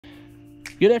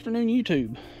Good afternoon,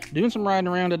 YouTube. Doing some riding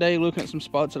around today, looking at some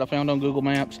spots that I found on Google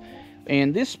Maps.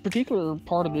 And this particular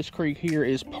part of this creek here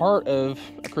is part of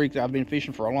a creek that I've been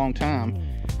fishing for a long time.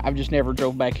 I've just never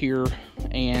drove back here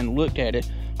and looked at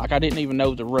it. Like, I didn't even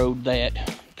know the road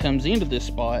that comes into this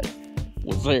spot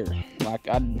was there. Like,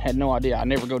 I had no idea. I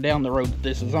never go down the road that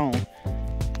this is on.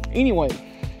 Anyway,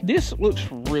 this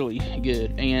looks really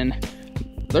good, and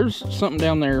there's something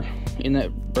down there in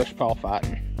that brush pile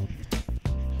fighting.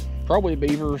 Probably a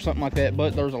beaver or something like that,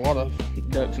 but there's a lot of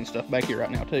ducks and stuff back here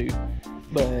right now too.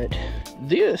 But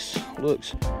this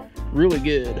looks really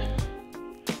good.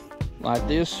 Like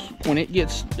this, when it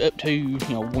gets up to, you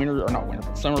know, winter, or not winter,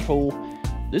 but summer pool,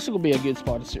 this will be a good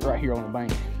spot to sit right here on the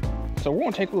bank. So we're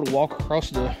gonna take a little walk across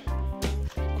the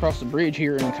bridge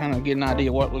here and kind of get an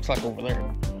idea what it looks like over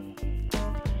there.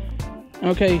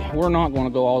 Okay, we're not gonna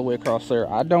go all the way across there.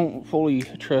 I don't fully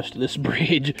trust this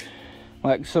bridge.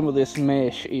 Like, some of this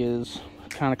mesh is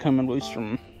kind of coming loose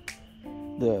from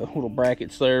the little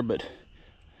brackets there, but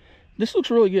this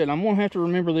looks really good. I'm gonna have to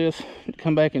remember this,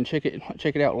 come back and check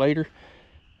it out later.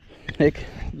 Heck,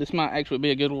 this might actually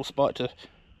be a good little spot to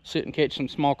sit and catch some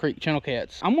small creek channel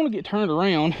cats. I'm gonna get turned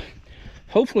around,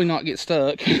 hopefully not get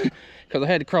stuck, because I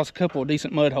had to cross a couple of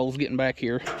decent mud holes getting back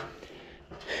here,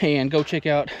 and go check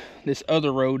out this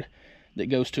other road that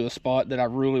goes to a spot that I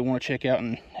really want to check out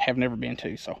and have never been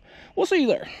to. So we'll see you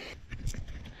there.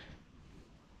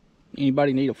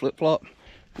 Anybody need a flip-flop?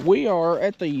 We are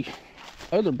at the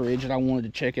other bridge that I wanted to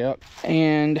check out,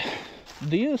 and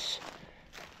this,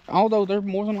 although there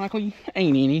more than likely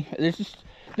ain't any, this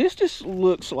just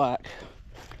looks like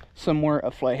somewhere a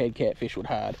flathead catfish would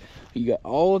hide. You got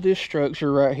all of this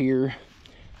structure right here,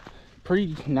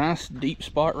 pretty nice deep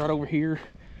spot right over here.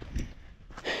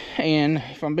 And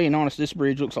if I'm being honest, this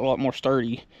bridge looks a lot more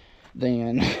sturdy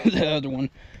than the other one.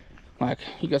 Like,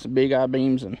 you got some big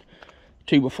I-beams and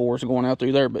 2x4s going out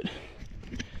through there,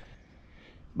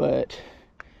 but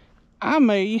I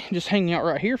may just hang out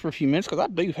right here for a few minutes, because I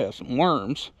do have some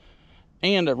worms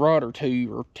and a rod or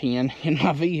 2 or 10 in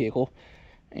my vehicle,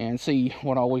 and see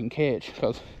what all we can catch,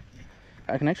 because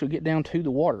I can actually get down to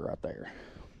the water right there.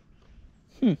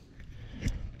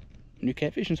 New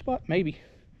catfishing spot, maybe.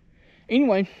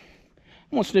 Anyway,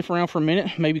 I'm gonna sniff around for a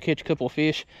minute, maybe catch a couple of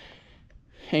fish,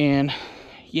 and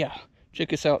yeah, check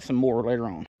this out some more later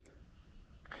on.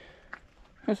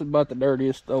 This is about the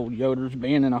dirtiest old Yoder's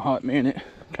been in a hot minute.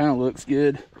 Kind of looks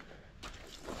good.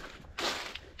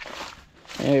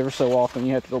 Every so often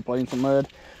you have to go play in some mud.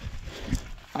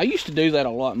 I used to do that a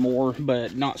lot more,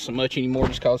 but not so much anymore,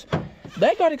 just because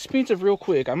that got expensive real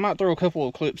quick. I might throw a couple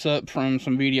of clips up from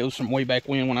some videos from way back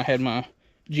when I had my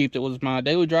Jeep that was my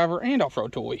daily driver and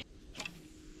off-road toy.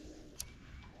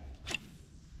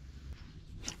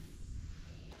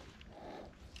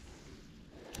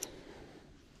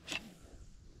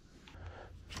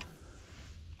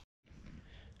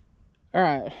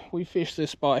 Alright, we fished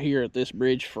this spot here at this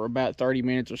bridge for about 30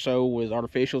 minutes or so with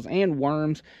artificials and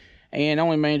worms, and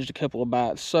only managed a couple of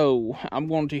bites. So I'm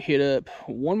going to hit up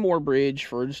one more bridge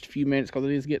for just a few minutes, because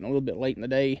it is getting a little bit late in the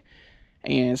day,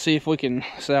 and see if we can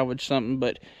salvage something.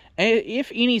 But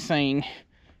if anything,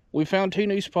 we found 2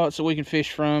 new spots that we can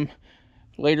fish from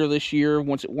later this year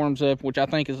once it warms up, which I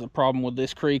think is the problem with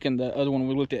this creek and the other one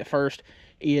we looked at first,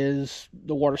 is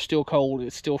the water's still cold.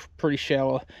 It's still pretty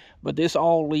shallow, but this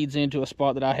all leads into a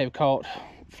spot that I have caught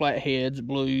flatheads,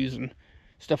 blues, and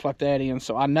stuff like that in.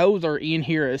 So I know they're in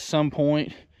here at some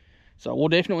point, so we'll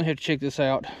definitely have to check this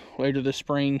out later this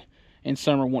spring and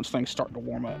summer once things start to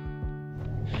warm up.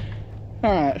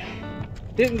 Alright,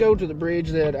 didn't go to the bridge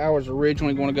that I was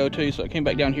originally going to go to, so I came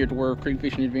back down here to where Creek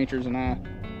Fishing Adventures and I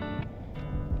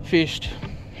fished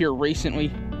here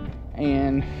recently,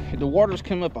 and the water's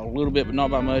come up a little bit, but not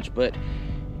by much. But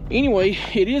anyway,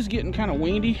 it is getting kind of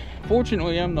windy.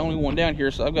 Fortunately, I'm the only one down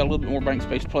here, so I've got a little bit more bank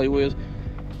space to play with.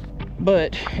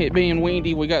 But it being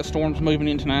windy, we got storms moving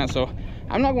in tonight, so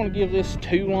I'm not going to give this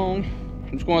too long.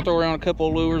 I'm just going to throw around a couple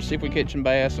of lures, see if we catch some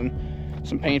bass and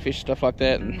some panfish, stuff like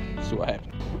that, and see what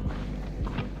happens.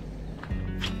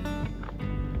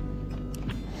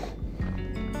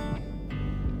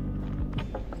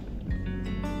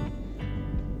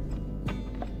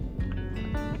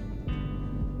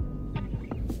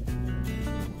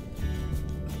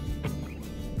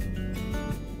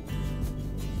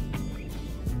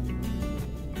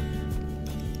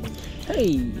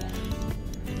 Hey,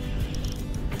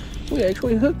 we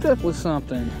actually hooked up with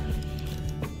something.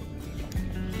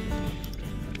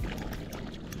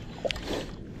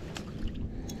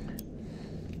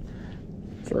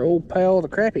 It's our old pal, the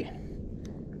crappie.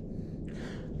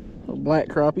 Little black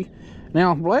crappie.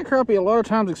 Now, black crappie, a lot of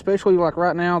times, especially like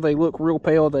right now, they look real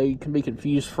pale. They can be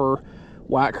confused for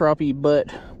white crappie, but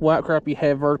white crappie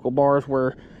have vertical bars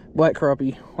where black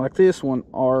crappie, like this one,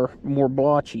 are more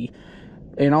blotchy.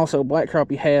 And also, black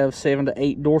crappie have 7 to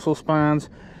 8 dorsal spines,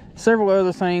 several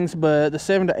other things, but the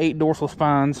 7 to 8 dorsal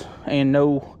spines and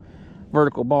no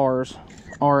vertical bars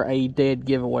are a dead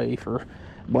giveaway for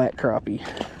black crappie.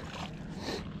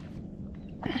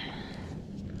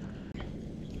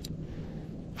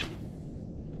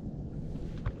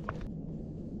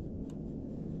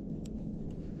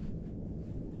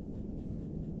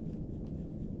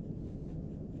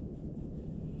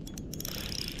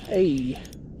 Hey,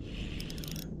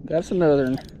 got us another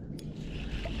one.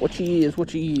 What she is,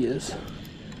 what she is.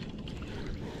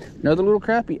 Another little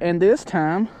crappie, and this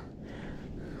time,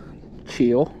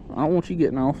 chill, I don't want you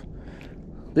getting off.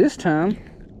 This time,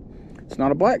 it's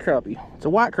not a black crappie, it's a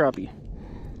white crappie.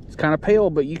 It's kind of pale,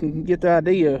 but you can get the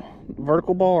idea.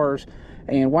 Vertical bars,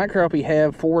 and white crappie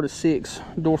have 4 to 6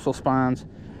 dorsal spines.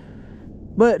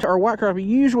 But our white crappie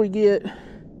usually get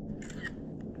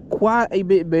quite a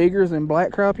bit bigger than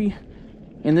black crappie.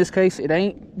 In this case, it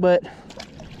ain't, but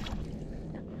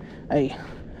hey,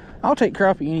 I'll take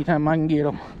crappie anytime I can get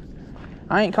them.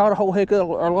 I ain't caught a whole heck of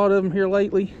a lot of them here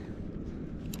lately,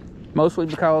 mostly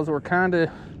because we're kind of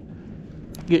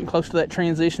getting close to that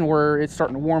transition where it's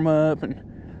starting to warm up and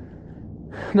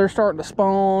they're starting to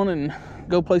spawn and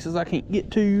go places I can't get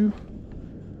to.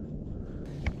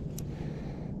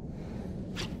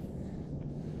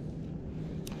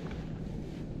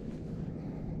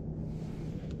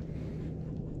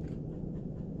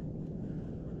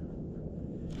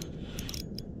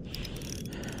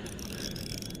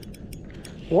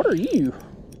 What are you?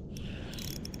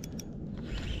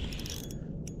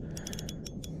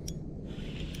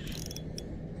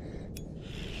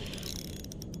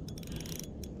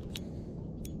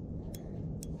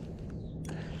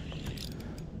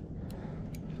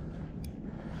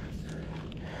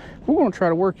 We're going to try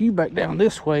to work you back down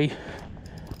this way.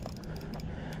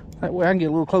 That way I can get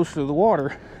a little closer to the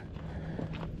water.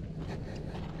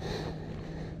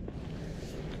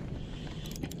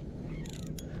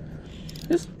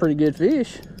 This is a pretty good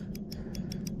fish.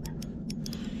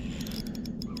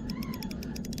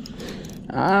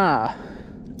 Ah,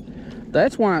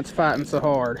 that's why it's fighting so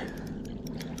hard.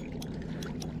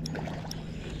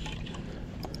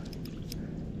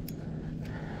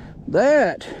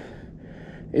 That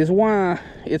is why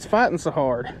it's fighting so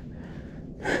hard.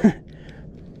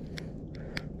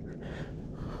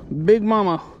 Big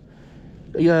mama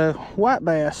white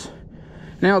bass.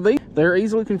 Now they're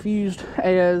easily confused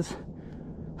as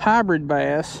hybrid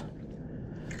bass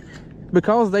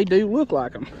because they do look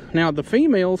like them. Now the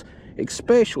females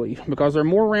especially, because they're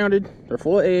more rounded, they're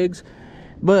full of eggs,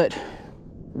 but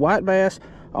white bass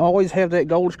always have that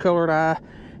goldish colored eye,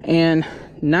 and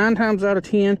 9 times out of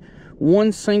 10,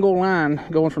 one single line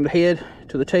going from the head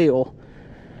to the tail,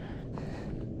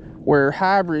 where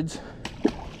hybrids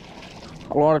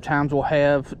a lot of times will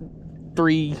have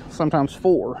 3, sometimes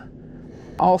 4.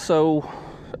 Also,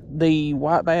 the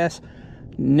white bass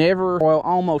never, well,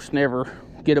 almost never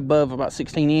get above about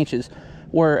 16 inches,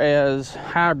 whereas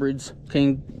hybrids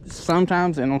can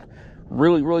sometimes, in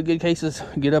really, really good cases,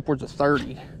 get upwards of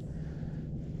 30.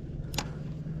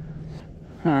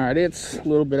 All right, it's a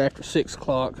little bit after 6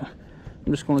 o'clock.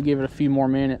 I'm just going to give it a few more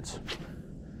minutes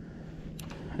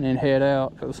and then head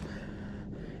out, because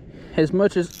as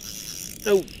much as,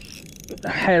 oh,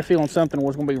 I had a feeling something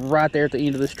was going to be right there at the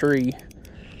end of this tree.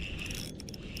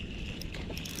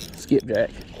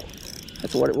 Skipjack.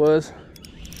 That's what it was.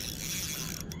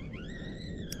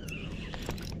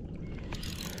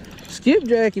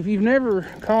 Skipjack, if you've never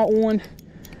caught one,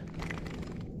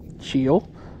 chill.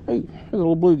 Hey, there's a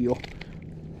little bluegill.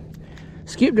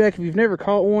 Skipjack, if you've never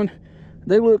caught one,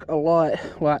 they look a lot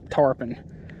like tarpon.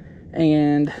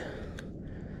 And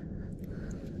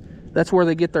that's where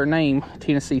they get their name,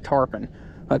 Tennessee tarpon.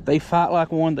 Like, they fight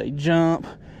like one, they jump,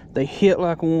 they hit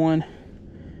like one.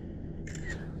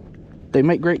 They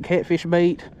make great catfish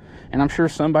bait, and I'm sure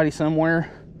somebody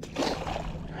somewhere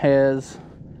has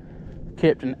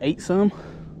kept and ate some.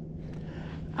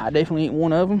 I definitely ate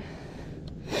one of them.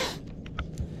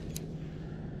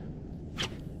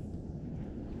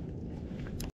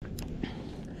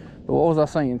 But what was I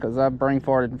saying? Because I brain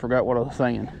farted and forgot what I was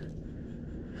saying.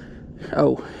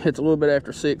 Oh, it's a little bit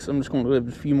after 6. I'm just going to live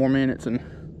a few more minutes and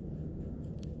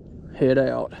head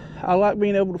out. I like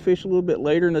being able to fish a little bit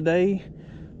later in the day,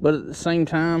 but at the same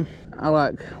time, I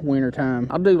like winter time.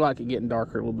 I do like it getting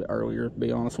darker a little bit earlier, to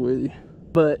be honest with you.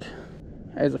 But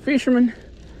as a fisherman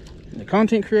and a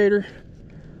content creator,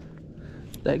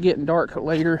 that getting dark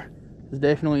later is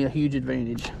definitely a huge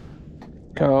advantage.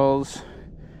 Because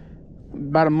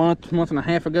about a month and a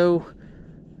half ago,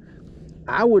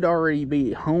 I would already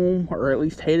be at home, or at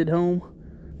least headed home.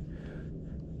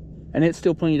 And it's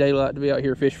still plenty of daylight to be out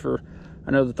here fishing for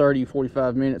another 30,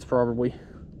 45 minutes probably.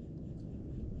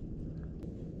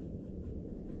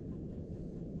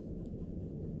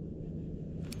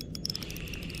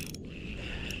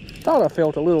 Thought I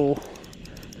felt a little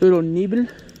nibble.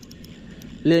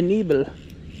 Little nibble.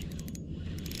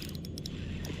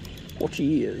 What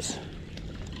she is.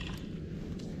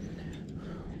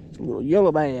 It's a little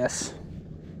yellow bass.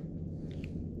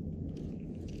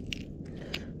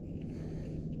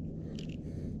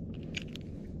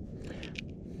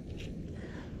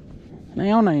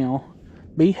 Now,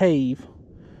 behave.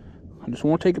 I just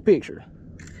want to take a picture.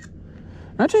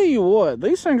 I tell you what,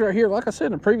 these things right here, like I said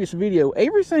in the previous video,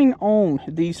 everything on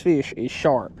these fish is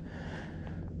sharp.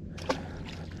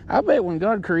 I bet when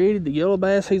God created the yellow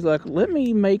bass, he's like, let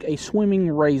me make a swimming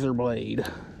razor blade.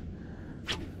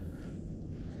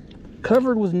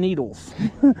 Covered with needles.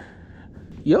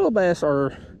 Yellow bass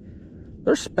they're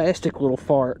spastic little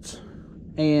farts.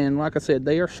 And like I said,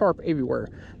 they are sharp everywhere.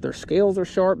 Their scales are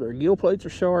sharp, their gill plates are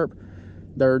sharp,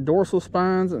 their dorsal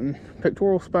spines and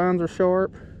pectoral spines are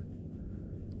sharp.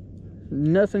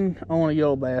 Nothing on a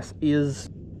yellow bass is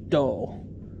dull.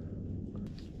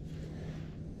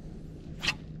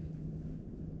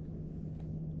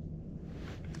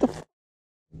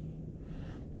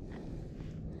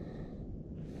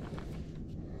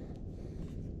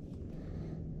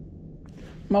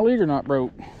 My leader knot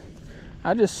broke.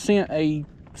 I just sent a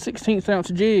 1/16 ounce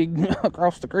jig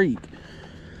across the creek.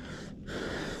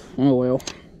 Oh well.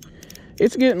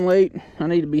 It's getting late. I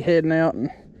need to be heading out and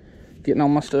getting all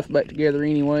my stuff back together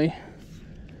anyway.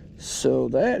 So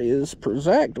that is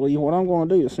exactly what I'm going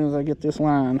to do as soon as I get this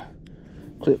line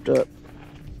clipped up.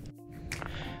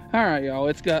 Alright y'all,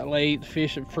 it's got late. The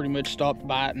fish have pretty much stopped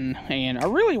biting, and I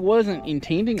really wasn't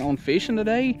intending on fishing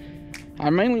today. I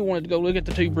mainly wanted to go look at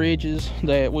the two bridges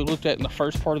that we looked at in the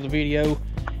first part of the video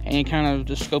and kind of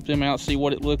just scope them out, see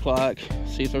what it looked like,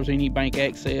 see if there was any bank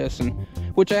access, and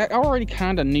which I already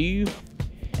kind of knew.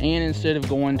 And instead of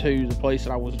going to the place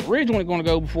that I was originally going to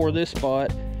go before this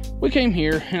spot, we came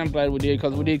here, and I'm glad we did,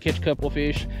 because we did catch a couple of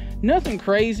fish. Nothing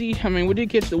crazy. I mean, we did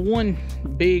catch the one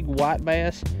big white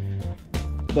bass,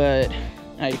 but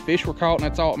hey, fish were caught, and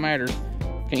that's all that matters.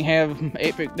 Can't have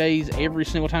epic days every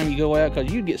single time you go out,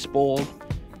 because you'd get spoiled.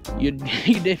 You'd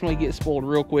definitely get spoiled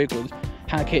real quick with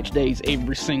high catch days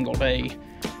every single day.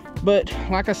 But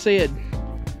like I said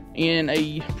in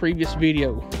a previous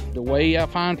video, the way I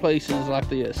find places like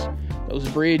this, those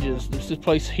bridges, there's this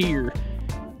place here,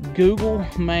 Google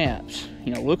Maps,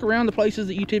 you know, look around the places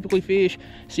that you typically fish,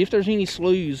 see if there's any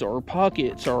sloughs or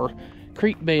pockets or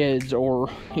creek beds or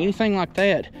anything like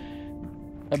that,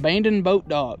 abandoned boat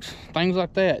docks, things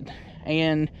like that,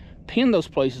 and pin those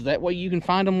places. That way you can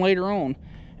find them later on.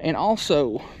 And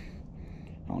also,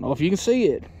 I don't know if you can see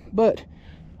it, but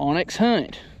Onyx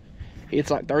Hunt, it's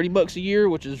like 30 bucks a year,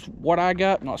 which is what I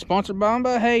got. Not sponsored by them,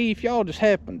 but hey, if y'all just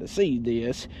happen to see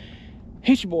this,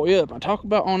 hit your boy up. I talk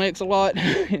about Onyx a lot,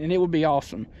 and it would be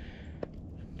awesome.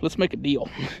 Let's make a deal.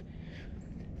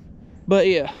 But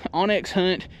yeah, Onyx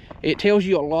Hunt, it tells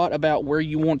you a lot about where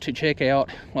you want to check out,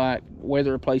 like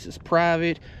whether a place is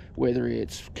private, whether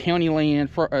it's county land,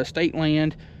 state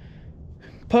land,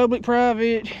 public,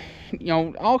 private, you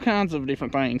know, all kinds of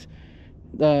different things.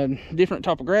 Different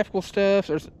topographical stuff.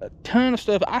 There's a ton of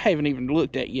stuff I haven't even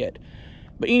looked at yet.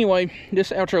 But anyway,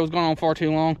 this outro has gone on far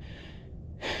too long.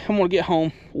 I'm gonna get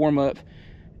home, warm up,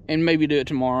 and maybe do it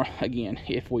tomorrow again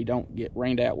if we don't get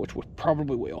rained out, which we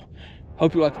probably will.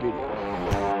 Hope you like the video.